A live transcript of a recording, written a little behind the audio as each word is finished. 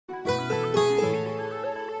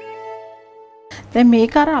දැන්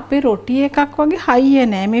මේක අර අපේ රොටි එකක් වගේ හයිය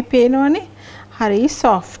නෑ. මේ පේනවනේ හරි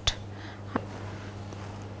soft.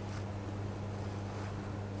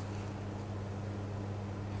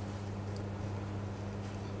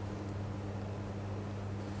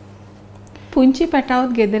 පුංචි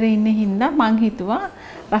පැටවුත් ගෙදර ඉන්න හින්දා මං හිතුවා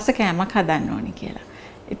රස කෑමක් හදන්න ඕනි කියලා.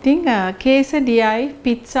 ඉතින් කේසඩියයි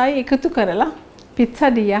පිට්සයි එකතු කරලා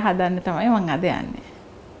පිට්සඩියා හදන්න තමයි මං අද යන්නේ.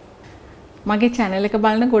 මගේ channel එක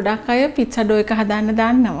බලන ගොඩක් අය පිට්සා ඩෝ එක හදන්න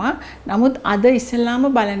දන්නවා. නමුත් අද ඉස්සෙල්ලාම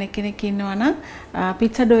බලන කෙනෙක් ඉන්නවා නම්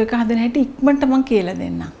පිට්සා ඩෝ එක හදන හැටි ඉක්මනට මං කියලා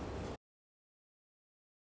දෙන්නම්.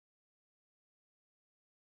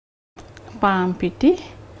 පාන් පිටි,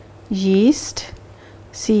 yeast,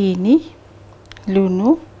 සීනි,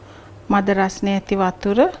 ලුණු, මද රස්නේ ඇති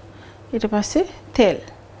වතුර, ඊට පස්සේ තෙල්.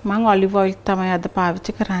 මම ඔලිව් ඔයිල් තමයි අද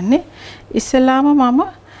පාවිච්චි කරන්නේ. ඉස්සෙල්ලාම මම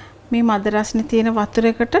මේ මද රස්නේ තියෙන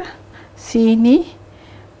වතුරයකට සීනි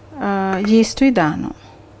යීස්ට්ුයි දානවා.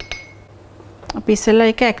 අපි ඉස්සෙල්ලා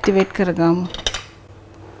ඒක ඇක්ටිවේට් කරගමු.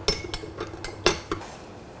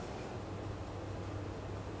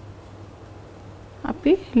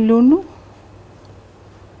 අපි ලුණු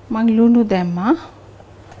දැම්මා.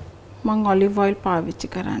 මම ඔලිව් ඔයිල් පාවිච්චි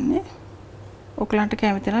කරන්නේ. ඔයගලන්ට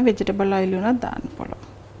කැමති නම් ভেජිටබල් ඔයිල් උනත් දාන්න පුළුවන්.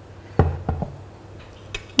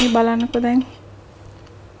 මේ බලන්නකෝ දැන්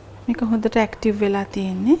මේක හොඳට ඇක්ටිව් වෙලා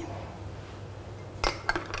තියෙන්නේ.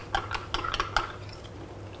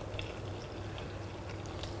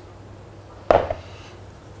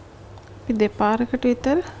 අපි දෙපාරකට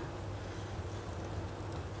විතර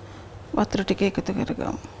වතුර ටික එකතු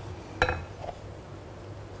කරගමු.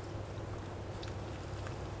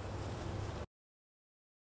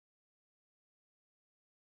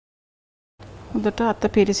 හොඳට අත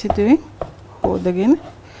පිරිසිදුවෙන් හොදගෙන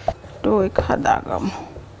ඩෝ එක හදාගමු.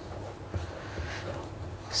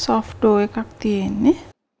 soft ඩෝ එකක් තියෙන්නේ.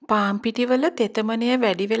 පාන් පිටිවල තෙතමනය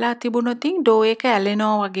වැඩි වෙලා තිබුණොත් ඩෝ එක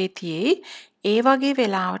ඇලෙනවා වගේ තියෙයි. ඒ වගේ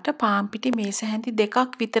වෙලාවට පාන් පිටි මේස හැඳි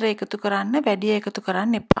දෙකක් විතර එකතු කරන්න, වැඩි එකතු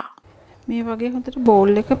කරන්න එපා. මේ වගේ හොඳට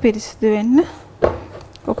බෝල් එක පිරිසිදු වෙන්න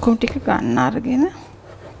ඔක්කොම ටික ගන්න අරගෙන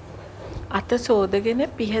අත සෝදගෙන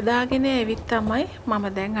පිහදාගෙන ඇවිත් තමයි මම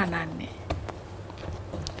දැන් අනන්නේ.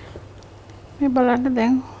 මේ බලන්න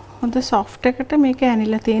දැන් හොඳ soft එකට මේක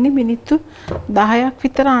ඇනිලා තියෙන මිනිත්තු 10ක්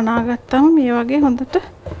විතර අනාගත්තම මේ වගේ හොඳට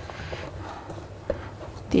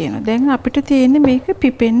තියෙනවා. දැන් අපිට තියෙන්නේ මේක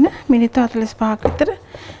පිපෙන්න මිනිත්තු 45ක් විතර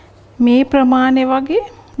මේ ප්‍රමාණය වගේ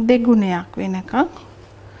දෙගුණයක් වෙනකන්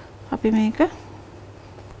අපි මේක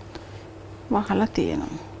වහලා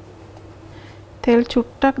තියෙනවා. තෙල්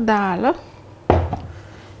චුට්ටක් දාලා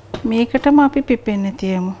මේකටම අපි පිපෙන්න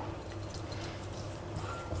තියමු.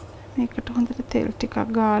 මේකට හොඳට තෙල් ටිකක්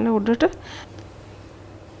ගාලා උඩට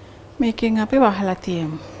මේකෙන් අපි වහලා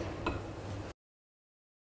තියමු.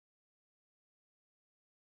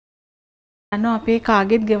 අපේ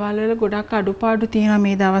කාගෙත් ගෙවල් වල ගොඩක් අඩුපාඩු තියෙනවා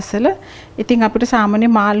මේ දවස්වල. ඉතින් අපිට සාමාන්‍ය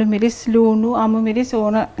මාළු මිරිස්, ලුණු, අමු මිරිස්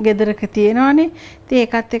ඕන ගෙදරක තියෙනවානේ. ඉතින්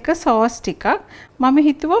ඒකත් එක්ක සෝස් ටිකක් මම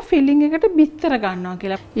හිතුවා ෆිලිං එකට බිත්තර ගන්නවා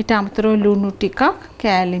කියලා. ඊට අමතරව ලුණු ටිකක්,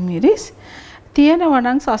 කෑලි මිරිස් තියෙනවා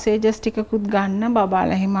නම් සොසේජස් ටිකකුත් ගන්න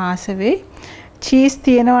බබාලා හිම ආස වෙයි. චීස්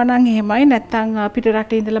තියෙනවා නම් එහෙමයි. නැත්නම් අපිට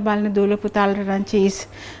රටේ ඉඳලා බලන දූල පුතාලට නම් චීස්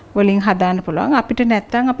වලින් හදාන්න පුළුවන්. අපිට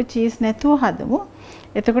නැත්නම් අපි චීස් නැතුව හදමු.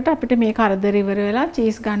 එතකොට අපිට මේ කරදර ඉවර වෙලා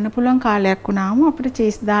චීස් ගන්න පුළුවන් කාලයක් වුණාම අපිට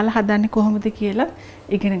චීස් දාලා හදන්නේ කොහොමද කියලා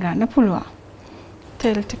ඉගෙන ගන්න පුළුවන්.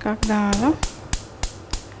 තෙල් ටිකක් දාලා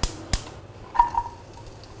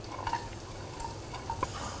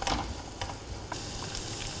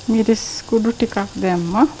මිරිස් කුඩු ටිකක්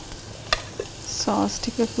දැම්මා. සෝස්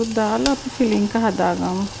ටිකකුත් දාලා අපි ෆිලිං එක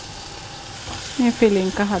හදාගමු. මේ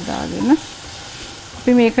ෆිලිං එක හදාගෙන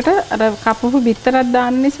අපි මේකට අර කපපු බිත්තරක්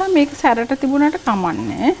දාන්න නිසා මේක සැරට තිබුණාට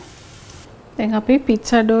කමන්නේ. දැන් අපි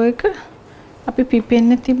පිට්සා ඩෝ එක අපි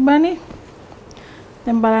පිපෙන්න තිබ්බනේ.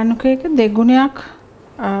 දැන් බලන්නකෝ ඒක දෙගුණයක්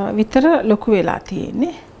විතර ලොකු වෙලා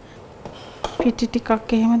තියෙන්නේ. පිටි ටිකක්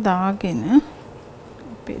එහෙම දාගෙන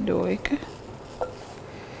අපේ ඩෝ එක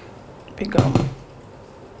අපි ගමු.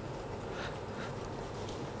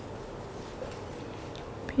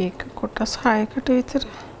 මේක කොටස් 6කට විතර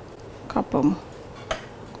කපමු.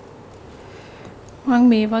 මම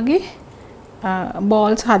මේ වගේ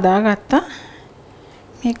බෝල්ස් හදාගත්තා.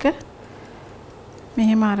 මේක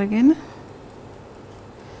මෙහෙම අරගෙන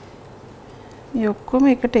මේ ඔක්කොම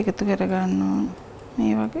එකට එකතු කරගන්න ඕන.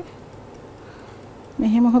 මේ වගේ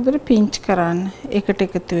මෙහෙම හොඳට පින්ච් කරන්න එකට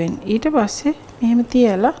එකතු වෙන්න. ඊට පස්සේ මෙහෙම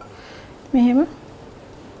තියලා මෙහෙම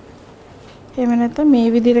එහෙම නැත්නම් මේ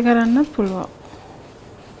විදිහට කරන්නත් පුළුවන්.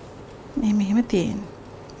 මෙහෙම තියෙන.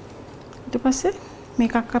 ඊට පස්සේ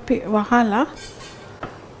මේකක් අපි වහලා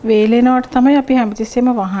වේලෙනවට තමයි අපි හැමතිස්සෙම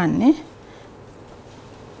වහන්නේ.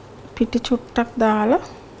 පිටි චුට්ටක් දාලා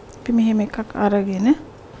අපි මෙහෙම එකක් අරගෙන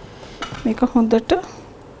මේක හොඳට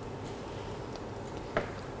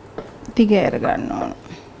දිගෑර ගන්න ඕන.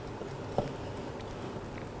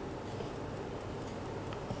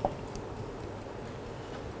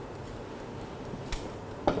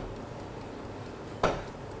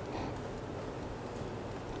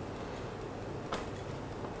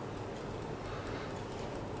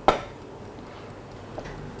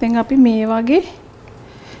 දැන් අපි මේ වගේ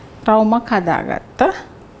රවුමක් හදාගත්තා.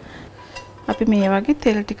 අපි මේ වගේ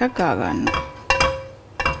තෙල් ටිකක් ගා ගන්නවා.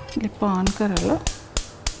 ලිපාන් කරලා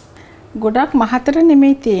ගොඩක් මහතර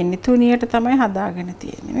නෙමෙයි තියෙන්නේ. තුනියට තමයි හදාගෙන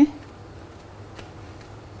තියෙන්නේ.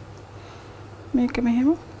 මේක මෙහෙම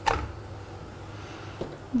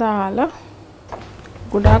දාලා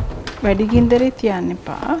ගොඩක් වැඩි ගින්දරේ තියන්න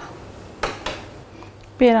එපා.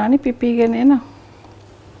 පේනවනේ පිපිගෙන එන.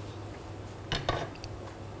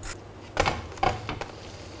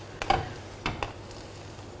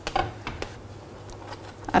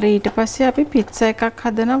 අර ඊට පස්සේ අපි පිට්සා එකක්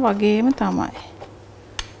හදනවා වගේම තමයි.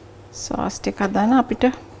 සෝස් ටික හදන අපිට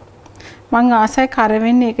මං ආසයි කර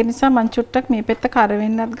වෙන්නේ ඒක නිසා මං චුට්ටක් මේ පැත්ත කර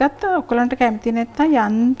වෙන්නත් ගත්තා. ඔයගලන්ට කැමති නැත්නම්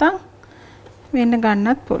යන්තම් වෙන්න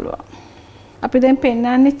ගන්නත් පුළුවන්. අපි දැන්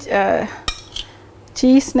පෙන්නන්නේ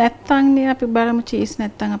චීස් නැත්තම් නේ අපි බලමු චීස්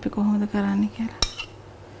නැත්තම් අපි කොහොමද කරන්නේ කියලා.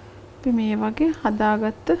 අපි මේ වගේ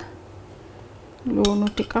හදාගත්ත ලුණු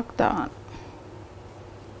ටිකක් දාන්න.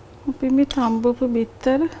 අපි මේ තඹපු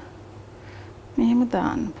බිත්තර මෙහෙම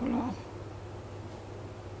දාන්න පුළුවන්.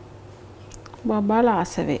 බබාලා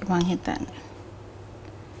ආසවේ මං හිතන්නේ.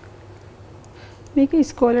 මේක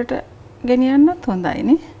ඉස්කෝලේට ගෙනියන්නත් හොඳයි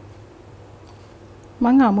නේ.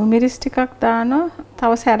 මං අමු මිරිස් ටිකක් දානවා.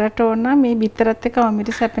 තව සැරට ඕන නම් මේ බිත්තරත් එක්ක අමු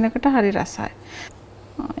මිරිස් හැපෙනකොට හරි රසයි.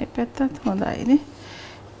 ඒ පැත්තත් හොඳයි නේ.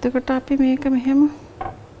 එතකොට අපි මේක මෙහෙම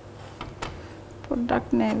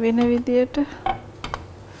පොඩ්ඩක් නෑ වෙන විදියට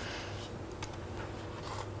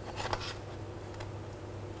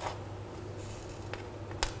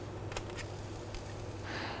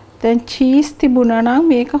දැන් චීස් තිබුණා නම්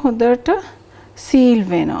මේක හොඳට සීල්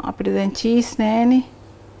වෙනවා. අපිට දැන් චීස් නැහැනේ.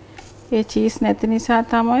 ඒ චීස් නැති නිසා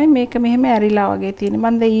තමයි මේක මෙහෙම ඇරිලා වගේ තියෙන්නේ.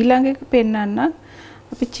 මම දැන් ඊළඟ එක පෙන්නන්නම්.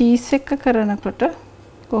 අපි චීස් එක කරනකොට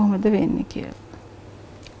කොහොමද වෙන්නේ කියලා.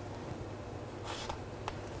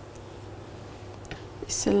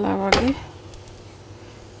 ඉස්සෙල්ලා වගේ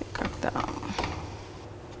එකක් දාමු.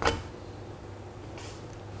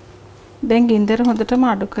 දැන් ගින්දර හොඳටම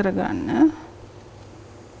අඩු කරගන්න.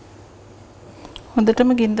 හොඳටම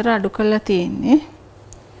ගින්දර අඩු කරලා තියෙන්නේ.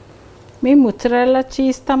 මේ මුචරෙල්ලා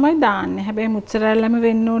චීස් තමයි දාන්නේ. හැබැයි මුචරෙල්ලාම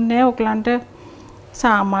වෙන්න ඕනේ නැහැ. ඔයගලන්ට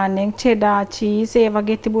සාමාන්‍යයෙන් චෙඩා චීස් ඒ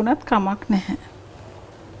වගේ තිබුණත් කමක් නැහැ.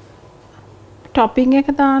 ටොපින් එක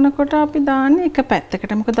දානකොට අපි දාන්නේ එක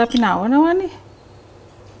පැත්තකට. මොකද අපි නවනවනේ.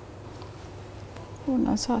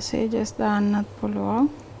 ඕන සොසේජස් දාන්නත්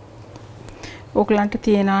පුළුවන්. ඔයගලන්ට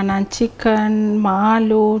තියනවා නම් චිකන්,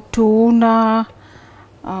 මාළු, ටූනා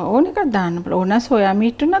ඕන එකක් දාන්න පුළුවන්. ඕන සෝයා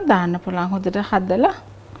මීට් උනත් දාන්න පුළුවන්. හොඳට හදලා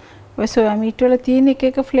ඔය සෝයා මීට් වල තියෙන එක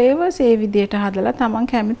එක ෆ්ලේවර්ස් ඒ විදියට හදලා තමන්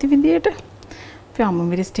කැමති විදියට අපි අමු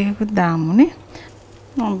මිරිස් ටිකකුත් දාමුනේ.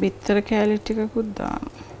 මම බිත්තර කෑලි ටිකකුත්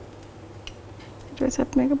දාමු. ඊට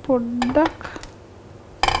පස්සේ මේක පොඩ්ඩක්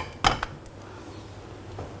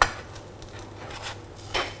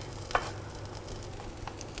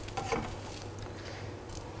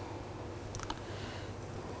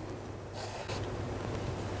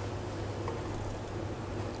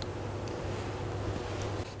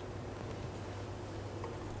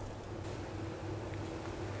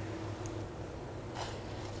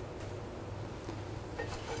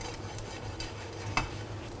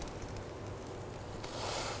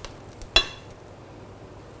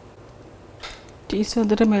චීස්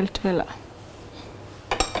හොඳට මෙල්ට් වෙලා.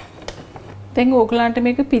 දැන් ඕගලන්ට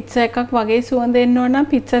මේක පිට්සා එකක් වගේ සුවඳ එන්න ඕන නම්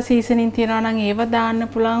පිට්සා සීසනින් තියනවා නම් ඒව දාන්න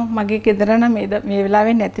පුළුවන්. මගේ ගෙදර නම් මේ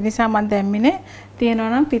වෙලාවේ නැති නිසා මම දැම්මේ නේ. තියනවා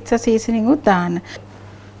නම් පිට්සා සීසනින් උත් දාන්න.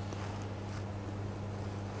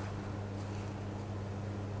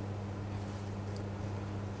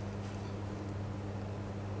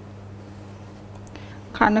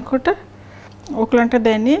 කනකොට ඕගලන්ට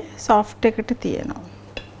දැනේ සොෆ්ට් එකට තියෙනවා.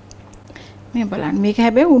 මේ බලන්න මේක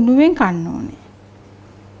හැබැයි උණුවෙන් කන්න ඕනේ.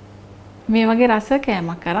 මේ වගේ රස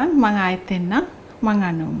කෑමක් අරන් මම ආයෙත් එන්නම්. මං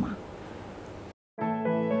අනෝමා.